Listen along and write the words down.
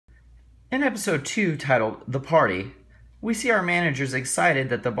In episode 2, titled The Party, we see our managers excited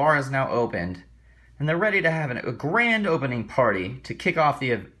that the bar is now opened, and they're ready to have a grand opening party to kick off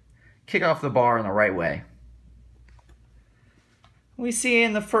the bar in the right way. We see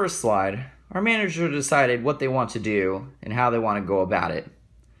in the first slide, our manager decided what they want to do and how they want to go about it.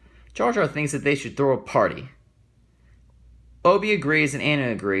 Jar Jar thinks that they should throw a party. Obi agrees and Anna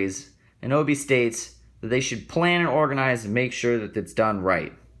agrees, and Obi states that they should plan and organize and make sure that it's done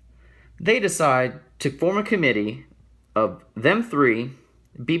right. They decide to form a committee of them three,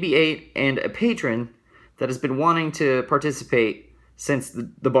 BB-8, and a patron that has been wanting to participate since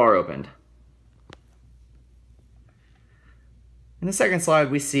the bar opened. In the second slide,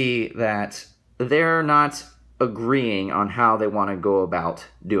 we see that they're not agreeing on how they want to go about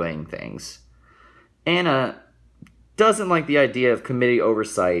doing things. Anna doesn't like the idea of committee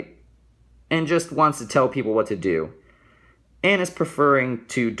oversight and just wants to tell people what to do. Anna's preferring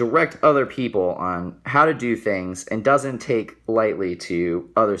to direct other people on how to do things and doesn't take lightly to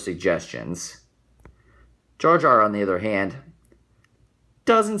other suggestions. Jar Jar, on the other hand,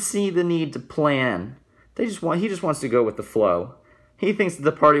 doesn't see the need to plan. He just wants to go with the flow. He thinks that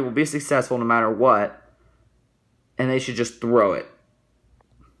the party will be successful no matter what, and they should just throw it.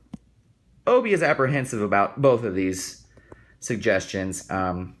 Obi is apprehensive about both of these suggestions.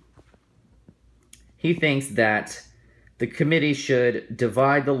 He thinks that the committee should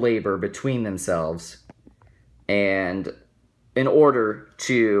divide the labor between themselves and in order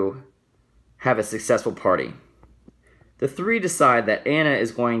to have a successful party. The three decide that Anna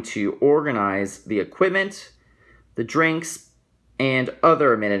is going to organize the equipment, the drinks, and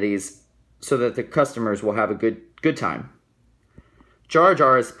other amenities so that the customers will have a good time. Jar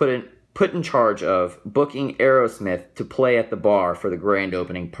Jar is put in charge of booking Aerosmith to play at the bar for the grand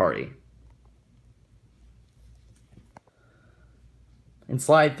opening party. In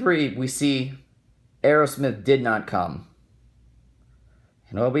slide 3, we see Aerosmith did not come.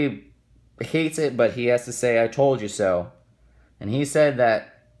 And Obi hates it, but he has to say, "I told you so." And he said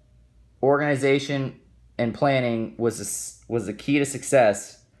that organization and planning was the key to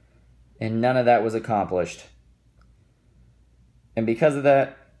success, and none of that was accomplished. And because of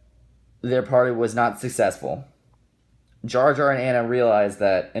that, their party was not successful. Jar Jar and Anna realized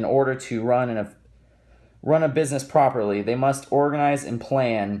that in order to run a business properly, they must organize and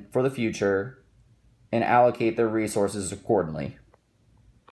plan for the future and allocate their resources accordingly.